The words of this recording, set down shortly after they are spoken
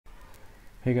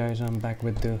Hey guys, I'm back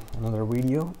with another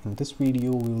video. In this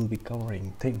video we will be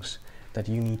covering things that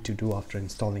you need to do after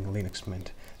installing Linux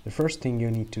Mint. The first thing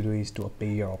you need to do is to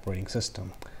update your operating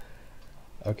system.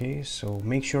 Okay, so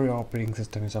make sure your operating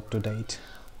system is up to date.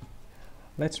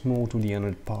 Let's move to the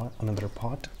another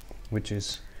part, which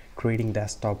is creating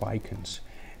desktop icons.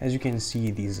 As you can see,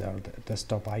 these are the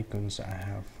desktop icons. I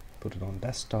have put it on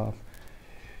desktop.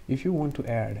 If you want to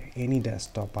add any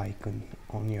desktop icon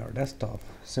on your desktop,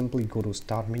 simply go to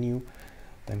Start menu,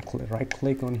 then right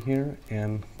click on here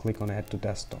and click on Add to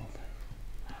Desktop.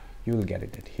 You will get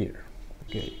it here.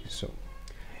 Okay, so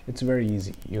it's very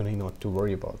easy. You need not to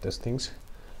worry about these things.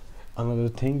 Another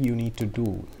thing you need to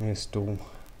do is to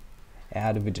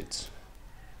add widgets.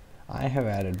 I have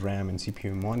added RAM and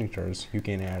CPU monitors. You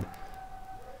can add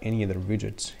any other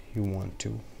widgets you want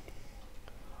to,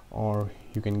 or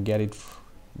you can get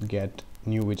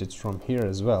new widgets from here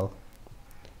as well.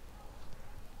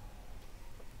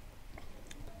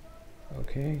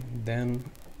 Okay, then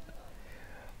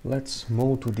let's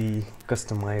move to the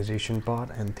customization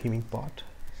part and theming part.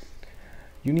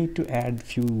 You need to add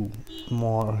few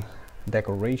more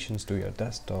decorations to your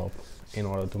desktop in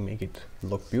order to make it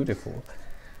look beautiful.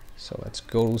 So let's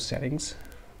go to settings,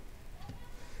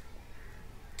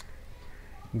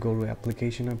 go to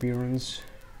application appearance.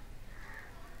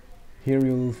 Here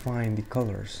you will find the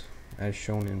colors as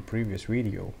shown in previous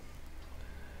video.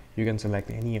 You can select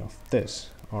any of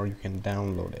this or you can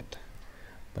download it,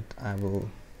 but I will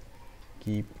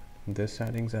keep this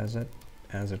settings as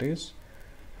it is.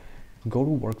 Go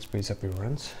to workspace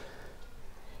appearance.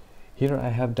 Here I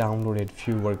have downloaded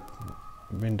few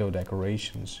window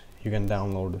decorations. You can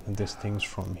download these things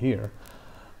from here.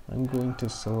 I'm going to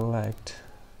select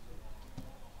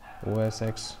OS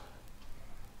X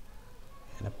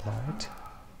and apply it.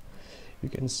 You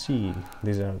can see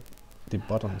these are the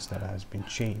buttons that has been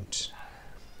changed.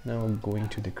 Now going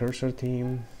to the cursor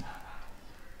theme,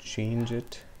 change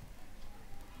it.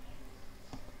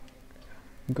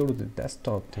 Go to the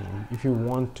desktop theme. If you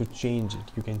want to change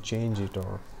it, you can change it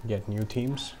or get new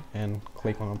themes and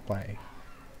click on apply.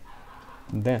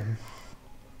 Then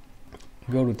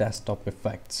go to desktop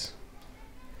effects,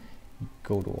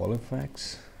 go to all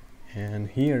effects, and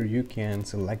here you can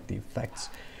select the effects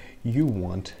you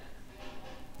want.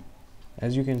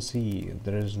 As you can see,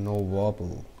 there is no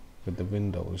wobble with the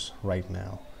windows right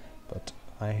now, but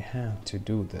I have to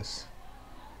do this.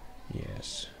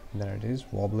 Yes, there it is,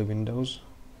 wobbly windows.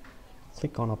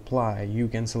 Click on apply. You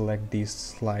can select these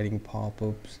sliding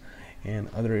pop-ups and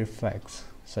other effects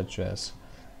such as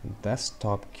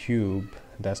desktop cube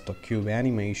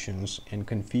animations and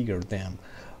configure them.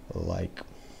 Like,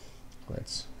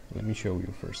 let me show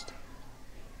you first.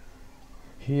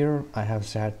 Here I have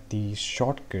set the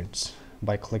shortcuts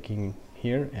by clicking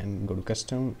here and go to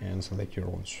custom and select your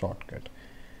own shortcut.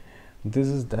 This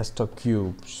is desktop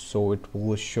cube, so it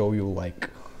will show you like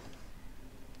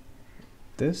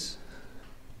this,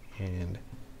 and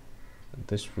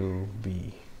this will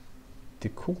be the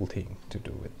cool thing to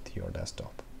do with your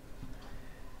desktop.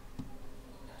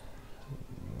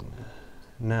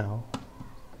 Now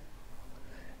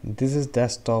this is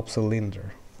desktop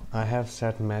cylinder. I have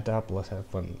set meta plus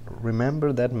F1.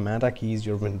 Remember that meta key is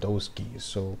your Windows key,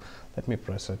 so let me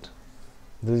press it.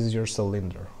 This is your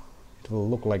cylinder. It will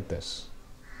look like this.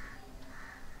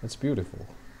 It's beautiful.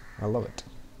 I love it.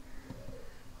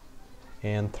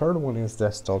 And third one is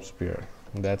desktop sphere.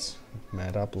 That's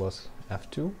meta plus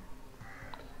F2. You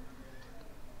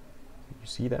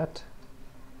see that?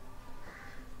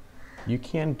 You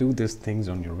can't do these things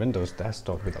on your Windows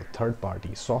desktop without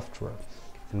third-party software.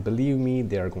 And believe me,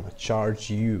 they are going to charge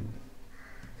you.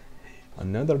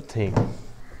 Another thing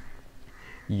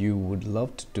you would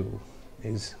love to do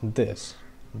is this,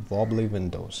 wobbly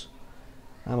windows.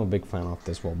 I'm a big fan of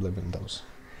this wobbly windows.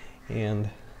 And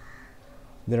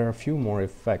there are a few more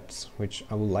effects which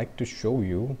I would like to show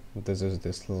you. This is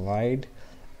the slide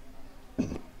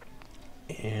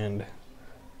and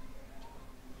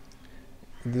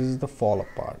this is the fall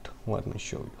apart. Let me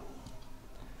show you.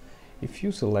 If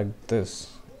you select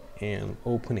this and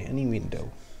open any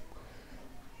window,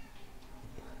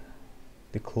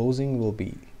 the closing will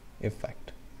be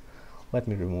effect. Let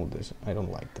me remove this. I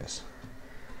don't like this.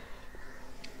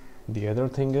 The other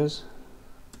thing is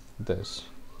this.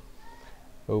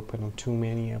 Open on too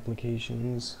many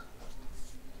applications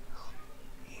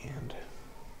and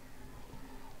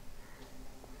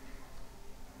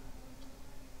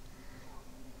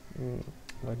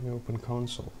let me open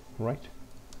console, right?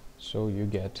 So you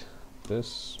get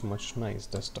this much nice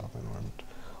desktop environment.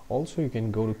 Also, you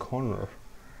can go to corner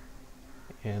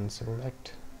and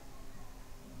select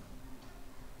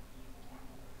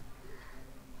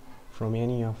from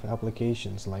any of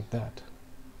applications like that.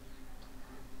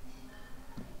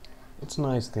 It's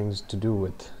nice things to do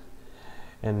with.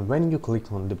 And when you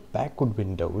click on the backward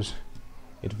windows,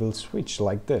 it will switch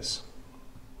like this.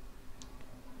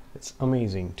 It's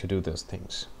amazing to do those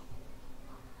things.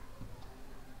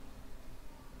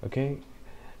 Okay,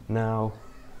 now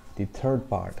the third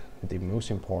part, the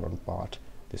most important part,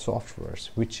 the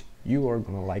softwares which you are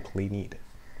gonna likely need.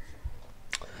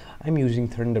 I'm using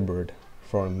Thunderbird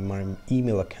for my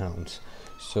email accounts,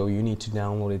 so you need to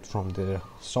download it from the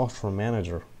software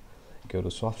manager. Go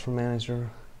to software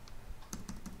manager,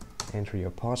 enter your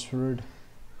password,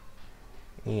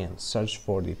 and search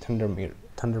for the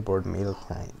Thunderbird mail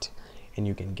client, and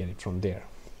you can get it from there.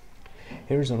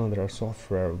 Here's another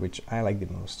software which I like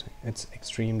the most. It's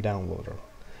Extreme Downloader.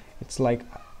 It's like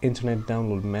Internet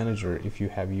Download Manager if you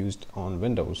have used on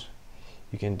Windows.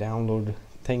 You can download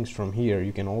things from here.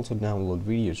 You can also download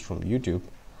videos from YouTube.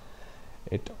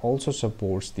 It also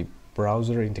supports the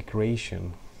browser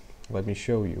integration. Let me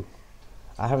show you.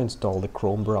 I have installed the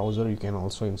Chrome browser. You can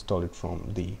also install it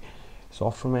from the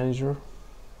software manager.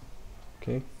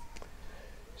 Okay,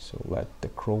 so let the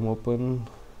Chrome open.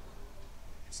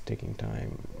 It's taking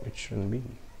time. It shouldn't be.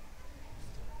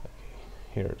 Okay,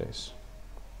 here it is.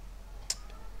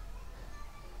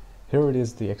 Here it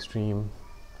is, the Extreme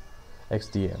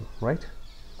XDM, right?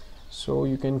 So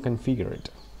you can configure it.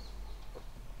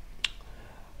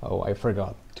 Oh, I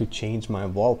forgot to change my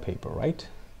wallpaper, right?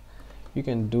 You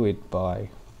can do it by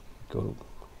go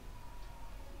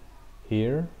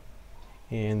here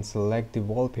and select the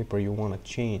wallpaper you want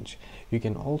to change. You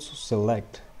can also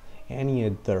select any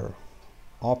other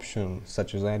option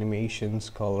such as animations,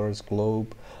 colors,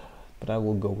 globe, but I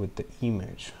will go with the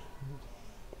image.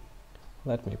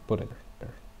 Let me put it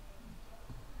there.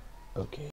 Okay.